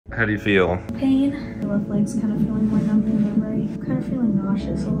How do you feel? Pain. My left leg's kind of feeling more numb than the right. I'm kind of feeling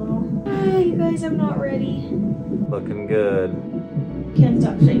nauseous a little. You guys, I'm not ready. Looking good. Can't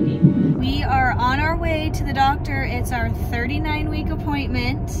stop shaking. We are on our way to the doctor. It's our 39-week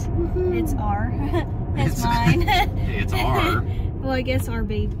appointment. It's our. It's mine. It's our. Well, I guess our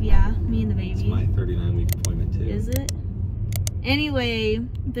baby. Yeah, me and the baby. It's my 39-week appointment too. Is it? Anyway,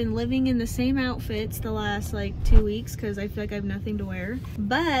 been living in the same outfits the last like 2 weeks because I feel like I have nothing to wear.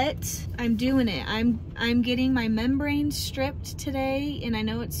 But I'm doing it. I'm getting my membrane stripped today, and I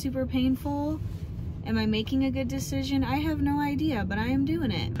know it's super painful. Am I making a good decision? I have no idea, but I am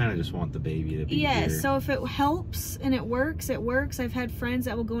doing it. Kind of just want the baby to be here. here. So if it helps and it works, it works. I've had friends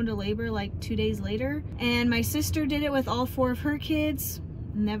that will go into labor like 2 days later. And my sister did it with all 4 of her kids.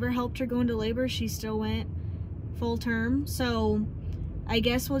 Never helped her go into labor. She still went full term. So I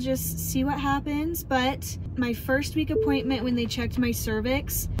guess we'll just see what happens. But my first week appointment when they checked my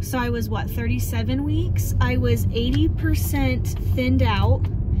cervix, so I was what, 37 weeks? I was 80% thinned out.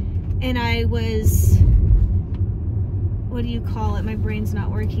 And I was, what do you call it? My brain's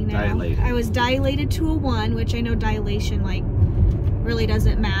not working now. Dilated. I was dilated to a 1, which I know dilation like really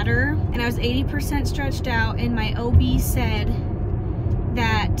doesn't matter. And I was 80% stretched out, and my OB said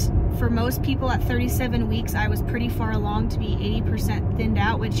that for most people at 37 weeks, I was pretty far along to be 80% thinned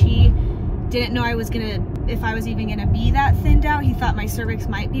out, which he didn't know I was gonna, if I was even gonna be that thinned out. He thought my cervix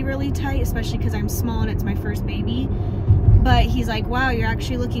might be really tight, especially because I'm small and it's my first baby. But he's like, wow, you're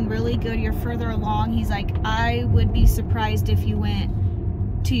actually looking really good. You're further along. He's like, I would be surprised if you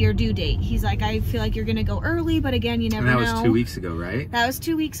went to your due date. He's like, I feel like you're going to go early, but again, you never know. And that was 2 weeks ago, right? That was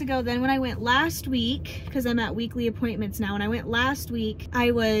 2 weeks ago. Then when I went last week, because I'm at weekly appointments now, when I went last week,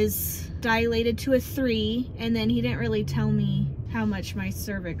 I was dilated to a 3, and then he didn't really tell me how much my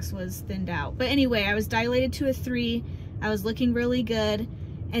cervix was thinned out. But anyway, I was dilated to a 3. I was looking really good.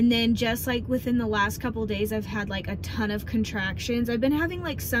 And then just like within the last couple days, I've had like a ton of contractions. I've been having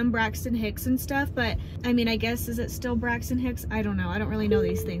like some Braxton Hicks and stuff, but I mean, I guess, is it still Braxton Hicks? I don't know. I don't really know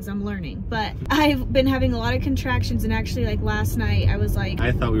these things. I'm learning. But I've been having a lot of contractions, and actually like last night I was like,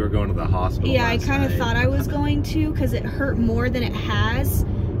 I thought we were going to the hospital. Yeah, I kind of thought I was going to, because it hurt more than it has.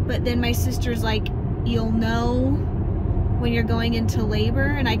 But then my sister's like, you'll know when you're going into labor.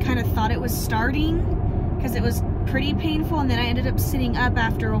 And I kind of thought it was starting because it was pretty painful, and then I ended up sitting up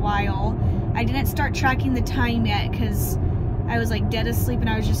after a while. I didn't start tracking the time yet because I was like dead asleep and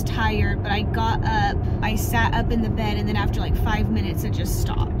I was just tired, but I got up, I sat up in the bed, and then after like 5 minutes it just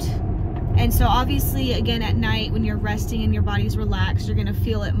stopped. And so obviously again at night when you're resting and your body's relaxed, you're gonna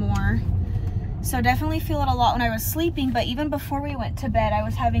feel it more. So definitely feel it a lot when I was sleeping, but even before we went to bed I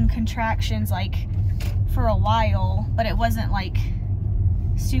was having contractions like for a while, but it wasn't like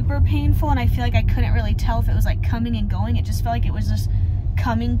super painful, and I feel like I couldn't really tell if it was like coming and going. It just felt like it was just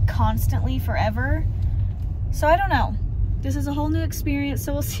coming constantly forever. So I don't know. This is a whole new experience,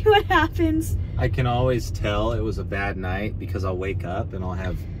 so we'll see what happens. I can always tell it was a bad night because I'll wake up and I'll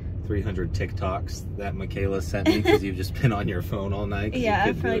have 300 TikToks that Michaela sent me because you've just been on your phone all night.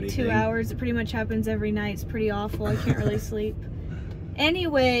 Yeah, for like 2 hours. It pretty much happens every night. It's pretty awful. I can't really sleep.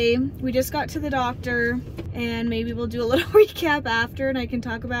 Anyway, we just got to the doctor, and maybe we'll do a little recap after, and I can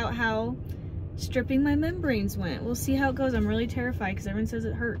talk about how stripping my membranes went. We'll see how it goes. I'm really terrified because everyone says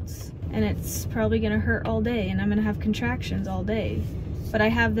it hurts, and it's probably gonna hurt all day, and I'm gonna have contractions all day, but I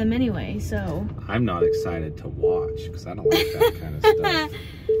have them anyway, so. I'm not excited to watch because I don't like that kind of stuff.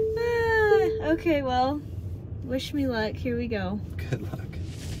 Okay, well, wish me luck. Here we go. Good luck.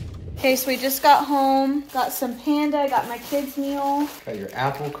 Okay, so we just got home, got some Panda, I got my kids' meal. Got your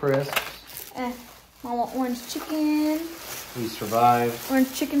apple crisps. I want orange chicken. We survived.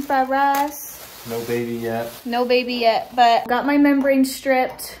 Orange chicken fried rice. No baby yet. No baby yet, but got my membrane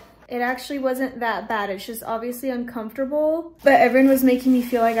stripped. It actually wasn't that bad. It's just obviously uncomfortable, but everyone was making me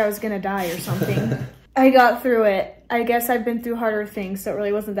feel like I was gonna die or something. I got through it. I guess I've been through harder things, so it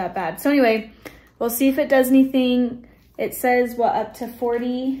really wasn't that bad. So anyway, we'll see if it does anything. It says, what, up to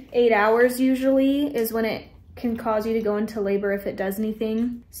 48 hours usually is when it can cause you to go into labor if it does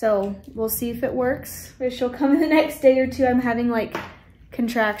anything. So we'll see if it works. Or she'll come in the next day or two. I'm having like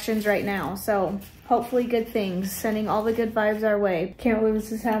contractions right now. So hopefully good things. Sending all the good vibes our way. Can't believe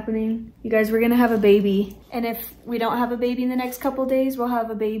this is happening. You guys, we're gonna have a baby. And if we don't have a baby in the next couple days, we'll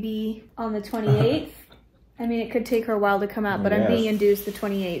have a baby on the 28th. I mean, it could take her a while to come out, but yes. I'm being induced the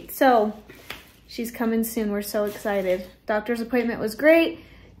 28th. So she's coming soon. We're so excited. Doctor's appointment was great.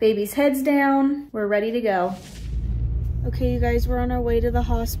 Baby's head's down. We're ready to go. Okay, you guys, we're on our way to the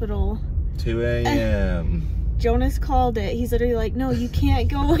hospital. 2 a.m. Jonas called it. He's literally like, no, you can't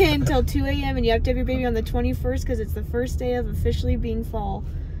go in until 2 a.m. and you have to have your baby on the 21st because it's the first day of officially being fall.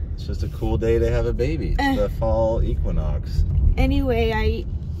 It's just a cool day to have a baby. It's the fall equinox. Anyway, I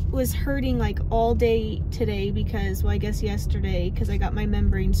was hurting like all day today because, well, I guess yesterday, because I got my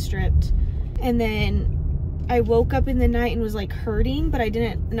membrane stripped. And then I woke up in the night and was like hurting, but I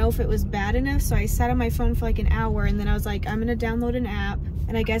didn't know if it was bad enough. So I sat on my phone for like an hour, and then I was like, I'm gonna download an app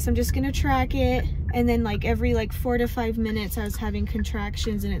and I guess I'm just gonna track it. And then like every like 4 to 5 minutes I was having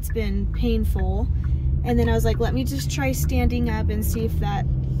contractions and it's been painful. And then I was like, let me just try standing up and see if that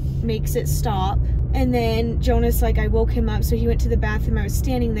makes it stop. And then Jonas, like, I woke him up, so he went to the bathroom. I was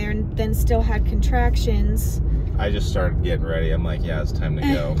standing there and then still had contractions. I just started getting ready. I'm like, yeah, it's time to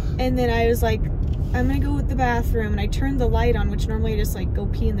go. And then I was like, I'm gonna go with the bathroom, and I turned the light on, which normally I just like go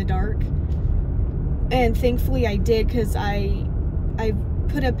pee in the dark. And thankfully I did, because I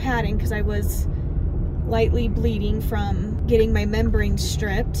put a pad in because I was lightly bleeding from getting my membrane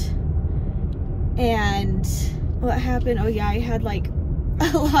stripped. And what happened? Oh yeah, I had like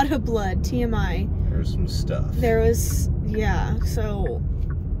a lot of blood, TMI. There's some stuff. There was, yeah, so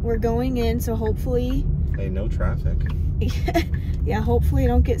we're going in, so hopefully... Hey, no traffic. Yeah, hopefully I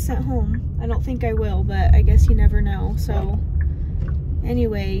don't get sent home. I don't think I will, but I guess you never know, so...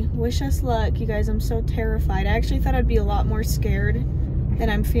 Anyway, wish us luck, you guys. I'm so terrified. I actually thought I'd be a lot more scared than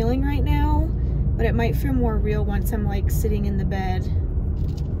I'm feeling right now, but it might feel more real once I'm like sitting in the bed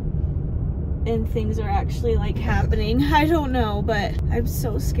and things are actually like happening. I don't know, but I'm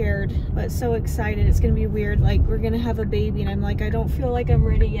so scared, but so excited. It's gonna be weird. Like, we're gonna have a baby and I'm like, I don't feel like I'm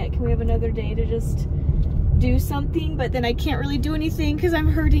ready yet. Can we have another day to just do something? But then I can't really do anything because I'm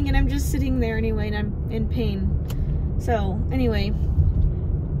hurting and I'm just sitting there anyway and I'm in pain. So anyway,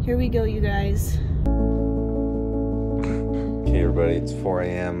 here we go, you guys. Okay, everybody, it's 4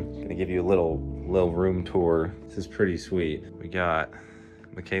 a.m. Gonna give you a little room tour. This is pretty sweet. We got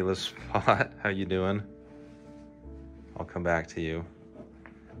Michaela's spot. How you doing? I'll come back to you.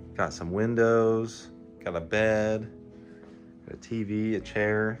 Got some windows, got a bed, got a TV, a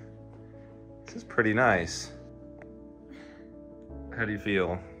chair. This is pretty nice. How do you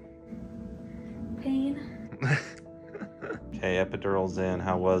feel? Pain. Okay, epidural's in.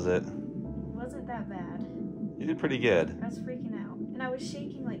 How was it? Wasn't that bad. You did pretty good. I was freaking out and I was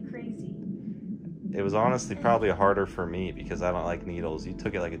shaking like crazy. It was honestly probably harder for me because I don't like needles. You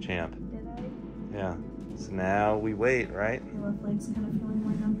took it like a champ. Did I? Yeah. So now we wait, right? My left leg's kind of feeling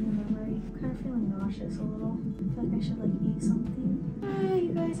more numb than my right. I'm kind of feeling nauseous a little. I feel like I should like eat something. Ah, you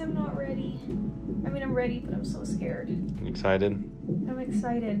guys, I'm not ready. I mean, I'm ready, but I'm so scared. You excited? I'm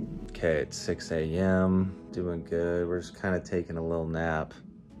excited. Okay, it's 6 a.m. Doing good. We're just kind of taking a little nap.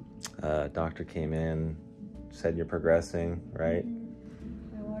 Doctor came in, said you're progressing, right?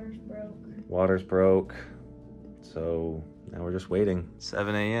 My water's broke. Water's broke. So now we're just waiting.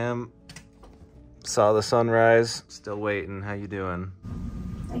 7 a.m. Saw the sunrise. Still waiting. How you doing?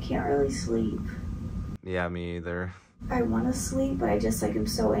 I can't really sleep. Yeah, me either. I want to sleep, but I just like am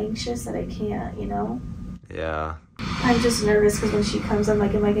so anxious that I can't, you know? Yeah. I'm just nervous because when she comes, I'm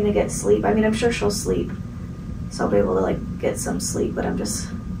like, am I going to get sleep? I mean, I'm sure she'll sleep. So I'll be able to like get some sleep, but I'm just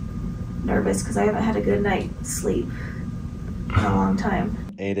nervous because I haven't had a good night's sleep in a long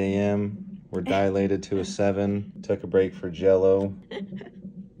time. 8 a.m. We're dilated to a 7. Took a break for Jell-O.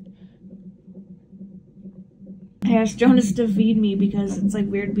 I asked Jonas to feed me because it's like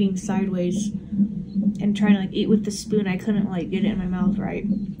weird being sideways and trying to like eat with the spoon. I couldn't like get it in my mouth right.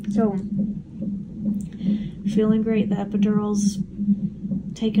 So feeling great. The epidural's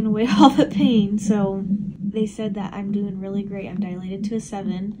taken away all the pain. So they said that I'm doing really great. I'm dilated to a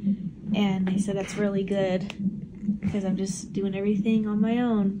 7 and they said that's really good because I'm just doing everything on my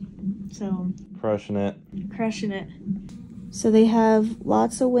own. So Crushing it. crushing it. So they have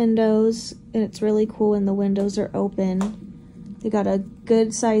lots of windows, and it's really cool when the windows are open. They got a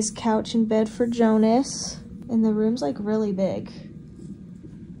good sized couch and bed for Jonas, and the room's like really big.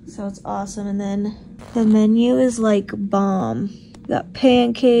 So it's awesome. And then the menu is like bomb. We got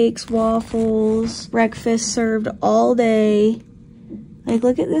pancakes, waffles, breakfast served all day. Like,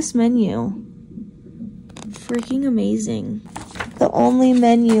 look at this menu. Freaking amazing. The only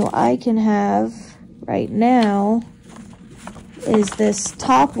menu I can have right now is this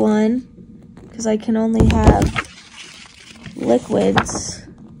top one because I can only have liquids.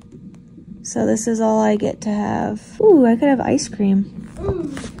 So this is all I get to have. Ooh, I could have ice cream.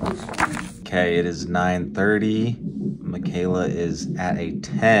 Okay, it is 9:30. Michaela is at a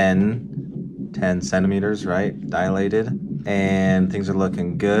 10 centimeters, right? Dilated. And things are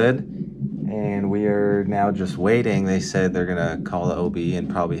looking good. And we are now just waiting. They said they're gonna call the OB and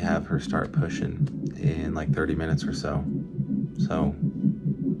probably have her start pushing in like 30 minutes or so. So,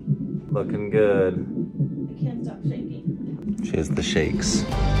 looking good. I can't stop shaking. She has the shakes.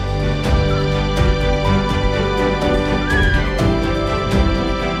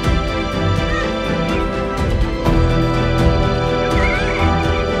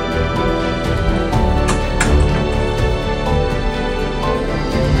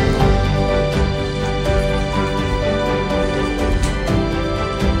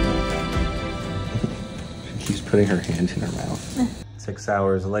 Putting her hand in her mouth. 6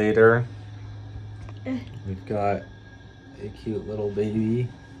 hours later, we've got a cute little baby.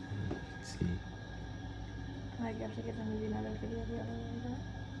 Let's see. I have to get them to do another video the other way.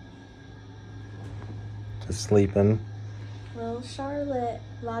 Just sleeping. Little Charlotte,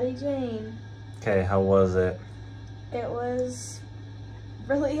 Lottie Jane. Okay, how was it? It was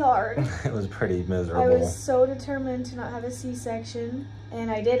really hard. It was pretty miserable. I was so determined to not have a C-section,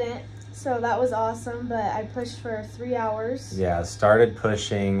 and I didn't. So that was awesome, but I pushed for 3 hours. Yeah, started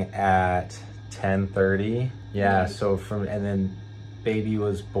pushing at 10:30. Yeah, Right. so and then baby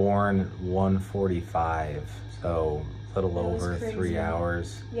was born 1:45. So a little That was over crazy. 3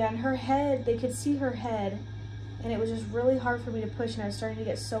 hours. Yeah, and her head, they could see her head, and it was just really hard for me to push, and I was starting to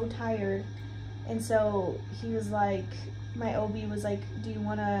get so tired. And so he was like, my OB was like, do you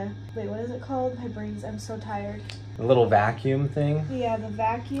want to, wait, what is it called? My brain's, I'm so tired. The little vacuum thing. Yeah, the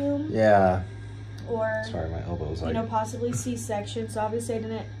vacuum, Yeah. or, Sorry, my elbow's like. you know, possibly C-section. So obviously I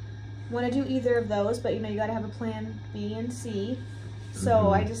didn't want to do either of those, but you know, you got to have a plan B and C. So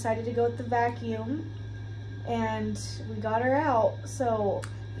Mhm. I decided to go with the vacuum, and we got her out. So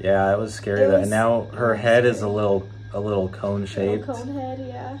Yeah, it was scary. It was- and now her it was head is a scary. little cone shaped. little cone head,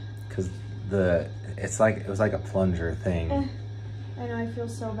 yeah. Because it was like a plunger thing. I know, I feel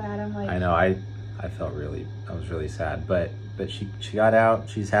so bad. I'm like, I know, I was really sad, but she got out.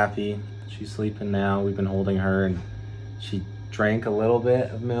 She's happy. She's sleeping now. We've been holding her, and she drank a little bit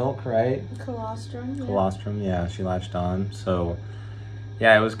of milk, right? colostrum. Yeah. Colostrum, yeah, she latched on. So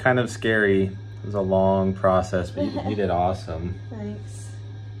yeah, it was kind of scary. It was a long process, but you did awesome. Thanks.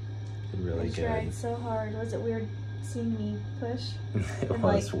 Did really I good. tried so hard. Was it weird seeing me push? It And,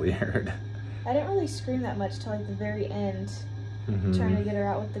 was like, weird. I didn't really scream that much till like the very end, Mhm. trying to get her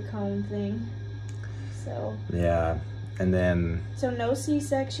out with the cone thing. So Yeah, and then no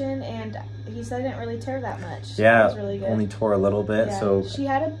C-section, and he said I didn't really tear that much. yeah, That was really good. only tore a little bit. Yeah. So She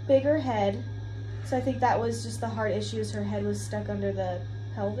had a bigger head, so I think that was just the hard issue. Is her head was stuck under the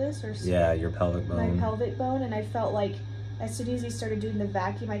pelvis or yeah, your pelvic my bone. pelvic bone, and I felt like as soon as he started doing the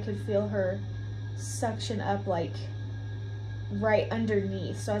vacuum, I could feel her suction up like right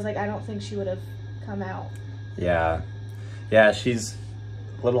underneath. So I was like, I don't think she would have come out. Yeah, yeah, she's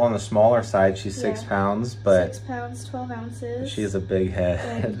a little on the smaller side. She's 6 Yeah. pounds, but 6 pounds, 12 ounces. she has a big and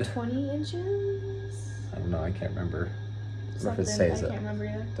head. 20 inches. I don't know. I can't remember. I don't know if Something it says I it. can't remember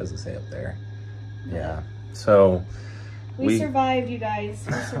either. Doesn't say up there. Yeah. So We survived, you guys.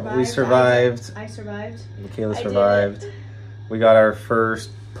 We survived. we survived. I survived. Michaela I did survived. it. We got our first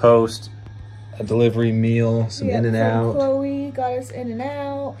post a delivery meal, some Yeah, In and friend Out. Chloe got us In and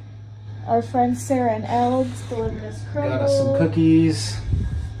Out. Our friends Sarah and Elves delivered us crumble. Got us some cookies.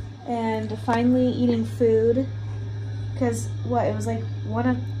 And finally eating food. Because what, it was like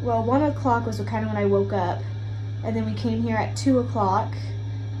 1 o'clock was kind of when I woke up. And then we came here at 2 o'clock.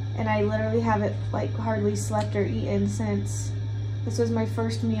 And I literally haven't like hardly slept or eaten since. This was my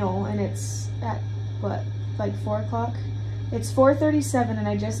first meal, and it's at what, like 4 o'clock? It's 4:37 and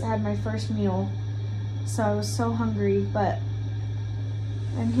I just had my first meal. So I was so hungry, but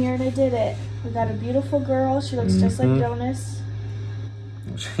I'm here and I did it. We got a beautiful girl. She looks just like Mhm. Jonas.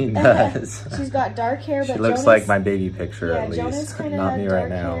 She does. She's got dark hair, but She looks Jonas, like my baby picture yeah, at least. Jonas kind of Not had me dark right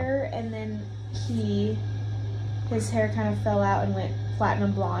now. hair, and then his hair kind of fell out and went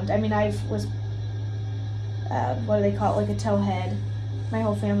platinum blonde. I mean, I was, what do they call it, like a towhead. My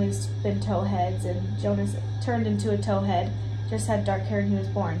whole family's been towheads, and Jonas turned into a towhead. Just had dark hair and he was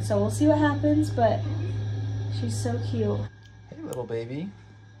born. So we'll see what happens, but she's so cute. Hey, little baby.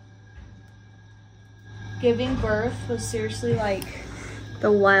 Giving birth was seriously like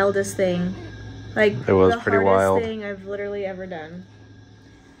the wildest thing. Like, It was the pretty hardest wild. thing I've literally ever done.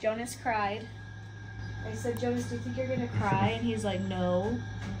 Jonas cried. I said, Jonas, do you think you're gonna cry? And he's like, no.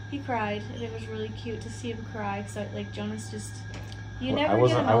 He cried, and it was really cute to see him cry. Cause like Jonas just, you never I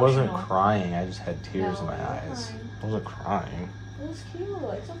get emotional. wasn't crying. I just had tears in No, my you were eyes. crying. I wasn't crying. It was cute.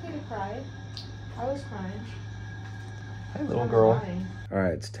 It's okay to cry. I was crying. Hey, little I was girl. crying. All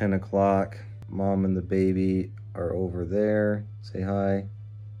right, it's 10 o'clock. Mom and the baby are over there. Say hi.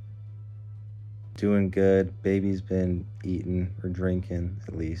 Doing good. Baby's been eating or drinking,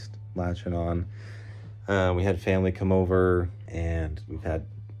 at least, latching on. We had family come over, and we've had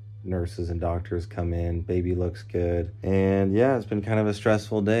nurses and doctors come in. Baby looks good. And yeah, it's been kind of a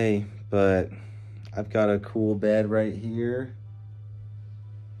stressful day, but I've got a cool bed right here.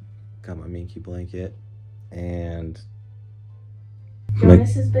 Got my Minky blanket. And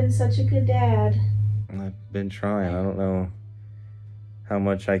Jonas has been such a good dad. I've been trying. I don't know how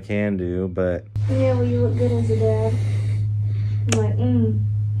much I can do, but Yeah, well, you look good as a dad. I'm like,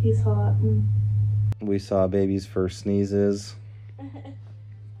 he's hot. we saw baby's first sneezes.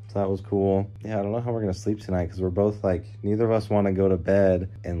 So that was cool. Yeah, I don't know how we're gonna sleep tonight because we're both like, neither of us want to go to bed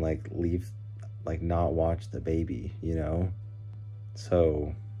and like leave, like not watch the baby, you know?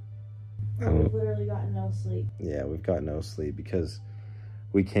 So, We've literally gotten no sleep. yeah, we've got no sleep because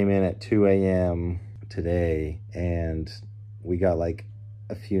we came in at 2 a.m. today and we got like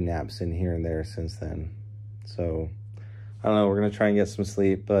a few naps in here and there since then. So, I don't know, we're gonna try and get some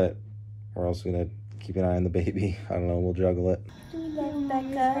sleep, but we're also gonna keep an eye on the baby. I don't know, we'll juggle it. Do we love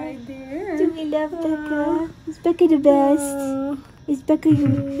Becca? Right there. Do we love Becca? Is Becca the best? Is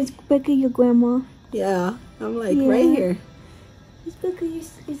Becca your grandma? Yeah, I'm like Yeah. right here. Is Becca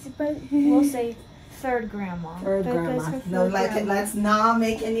we'll say third grandma. Third Becca's grandma. her No, third like grandma. let's not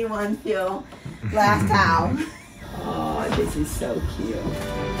make anyone feel left out. Oh, this is so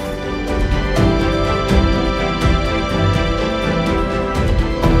cute.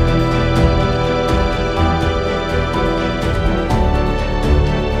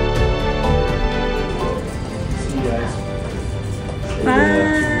 See you guys.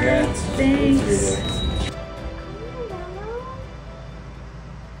 Bye. Thanks.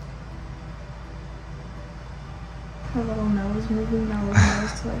 Her little nose moving,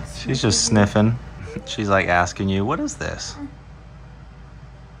 nose twists. She's just sniffing. She's like asking you, what is this?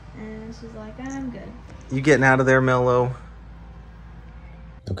 And she's like, I'm good. You getting out of there, Mello?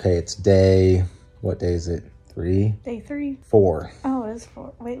 Okay, it's day, what day is it? 3? Day 3. 4. Oh, it is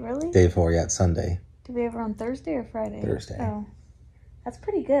 4. Wait, really? Day 4, yeah, it's Sunday. Did we have her on Thursday or Friday? Thursday. Oh. That's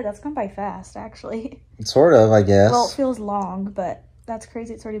pretty good. That's gone by fast, actually. Sort of, I guess. Well, it feels long, but that's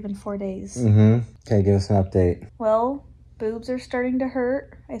crazy. It's already been 4 days. Okay, give us an update. Well, boobs are starting to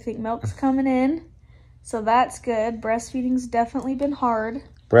hurt. I think milk's coming in. So that's good. Breastfeeding's definitely been hard.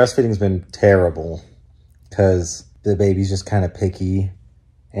 Breastfeeding's been terrible because the baby's just kind of picky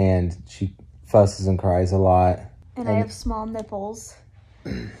and she fusses and cries a lot. And I have small nipples.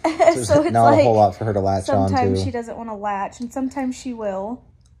 So there's So it's not a like whole lot for her to latch onto. sometimes she doesn't want to latch and sometimes she will.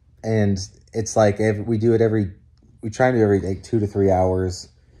 And it's like we try and do every like 2 to 3 hours,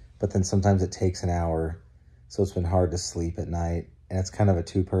 but then sometimes it takes an hour. So it's been hard to sleep at night. And it's kind of a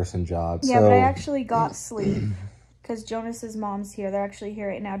 2-person job. Yeah, so, but I actually got sleep because Jonas's mom's here. They're actually here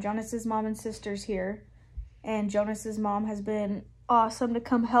right now. Jonas's mom and sister's here. And Jonas's mom has been awesome to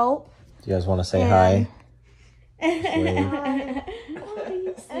come help. do you guys want to say hi?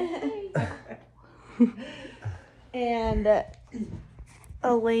 And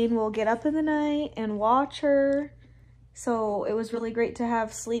Elaine will get up in the night and watch her. So it was really great to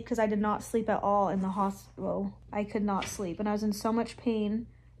have sleep because I did not sleep at all in the hospital. I could not sleep and I was in so much pain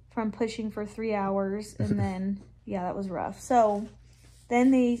from pushing for 3 hours. And then, yeah, that was rough. So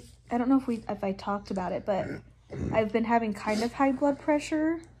then I don't know if I talked about it, but I've been having kind of high blood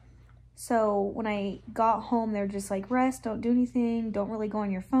pressure. So when I got home, they're just like, rest, don't do anything, don't really go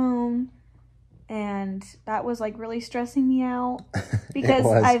on your phone. And that was like really stressing me out because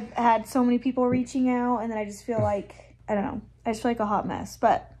I've had so many people reaching out and then I just feel like, I don't know, I just feel like a hot mess.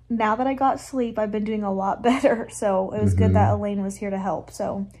 But now that I got sleep, I've been doing a lot better. So it was good that Elaine was here to help.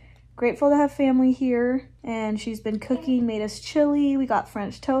 So grateful to have family here. And she's been cooking, made us chili. We got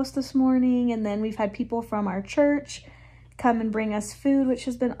French toast this morning. And then we've had people from our church come and bring us food, which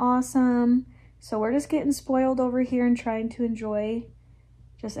has been awesome. So we're just getting spoiled over here and trying to enjoy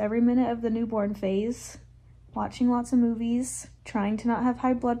just every minute of the newborn phase, watching lots of movies, trying to not have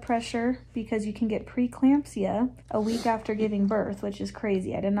high blood pressure because you can get preeclampsia a week after giving birth, which is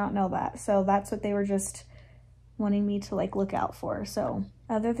crazy. I did not know that. So that's what they were just wanting me to like look out for. So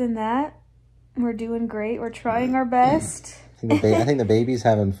other than that, we're doing great. We're trying our best. I think the baby's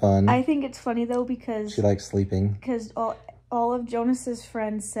having fun. I think it's funny though because she likes sleeping. Because all of Jonas's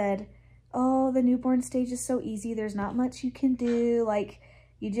friends said, "Oh, the newborn stage is so easy. There's not much you can do. Like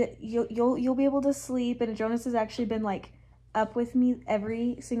you'll be able to sleep." And Jonas has actually been like up with me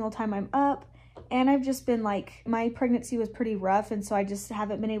every single time I'm up. And I've just been like, my pregnancy was pretty rough, and so I just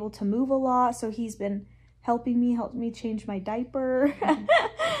haven't been able to move a lot. So he's been helped me change my diaper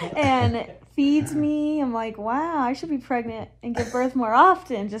and feeds me. I'm like, wow, I should be pregnant and give birth more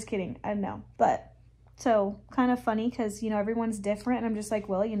often. Just kidding. I don't know. But so kind of funny because, you know, everyone's different. And I'm just like,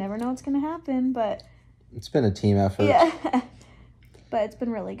 well, you never know what's going to happen. But it's been a team effort. yeah. but it's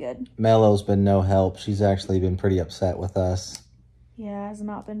been really good. Mellow's been no help. She's actually been pretty upset with us. Yeah, it has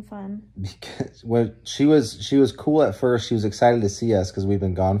not been fun. Because when she was cool at first. She was excited to see us because we've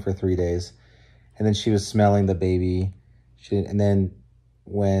been gone for 3 days. And then she was smelling the baby. And then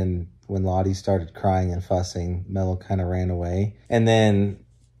when Lottie started crying and fussing, Mellow kind of ran away. And then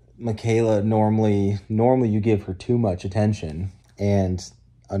Michaela, normally you give her too much attention, and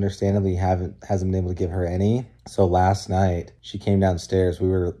understandably hasn't been able to give her any. So last night she came downstairs. We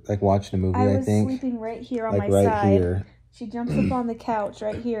were like watching a movie, I think. I was sleeping right here on like my right side. Here. She jumps up on the couch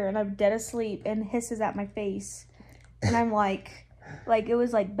right here, and I'm dead asleep and hisses at my face. And I'm like it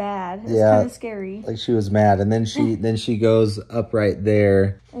was like bad. It was kind of scary. Like she was mad, and then she goes up right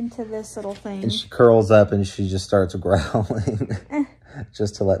there into this little thing, and she curls up and she just starts growling,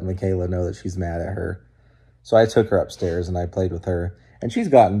 just to let Michaela know that she's mad at her. So I took her upstairs and I played with her, and she's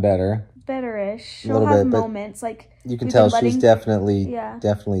gotten better. Better-ish. She'll have moments like you can tell she's definitely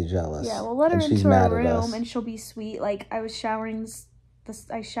jealous. Yeah, we'll let her into her room and she'll be sweet. Like I was showering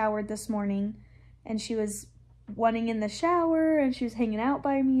I showered this morning, and she was wanting in the shower, and she was hanging out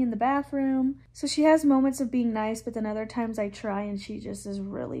by me in the bathroom. So she has moments of being nice, but then other times I try and she just is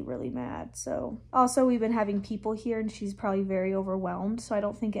really, really mad. So also we've been having people here, and she's probably very overwhelmed. So I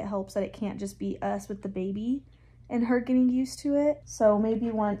don't think it helps that it can't just be us with the baby and her getting used to it. So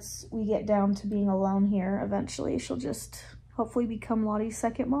maybe once we get down to being alone here, eventually she'll just hopefully become Lottie's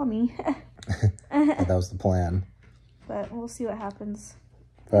second mommy. That was the plan. But we'll see what happens.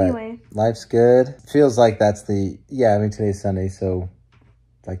 But anyway, life's good. Feels like that's today's Sunday, so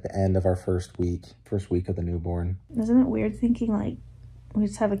like the end of our first week of the newborn. Isn't it weird thinking like we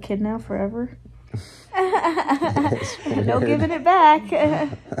just have a kid now forever? No giving it back.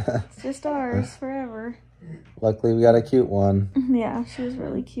 It's just ours forever. Luckily we got a cute one. Yeah, she was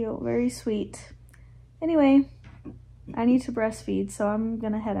really cute, very sweet. Anyway, I need to breastfeed, so I'm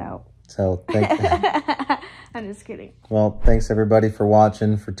gonna head out. So I'm just kidding. Well, thanks everybody for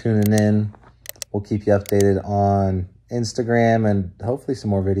watching, for tuning in. We'll keep you updated on Instagram and hopefully some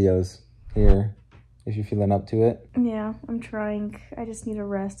more videos here if you're feeling up to it. Yeah, I'm trying. I just need a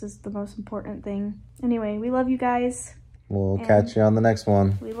rest is the most important thing. Anyway, we love you guys. We'll catch you on the next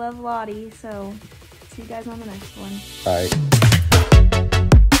one. We love Lottie, so see you guys on the next one. Bye.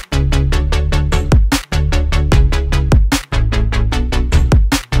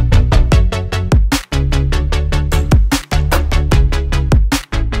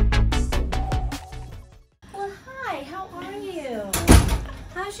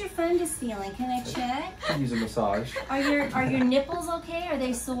 Feeling? Can I check? Use a massage. Are your nipples okay? Are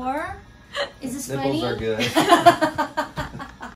they sore? Is this nipples funny? Nipples are good.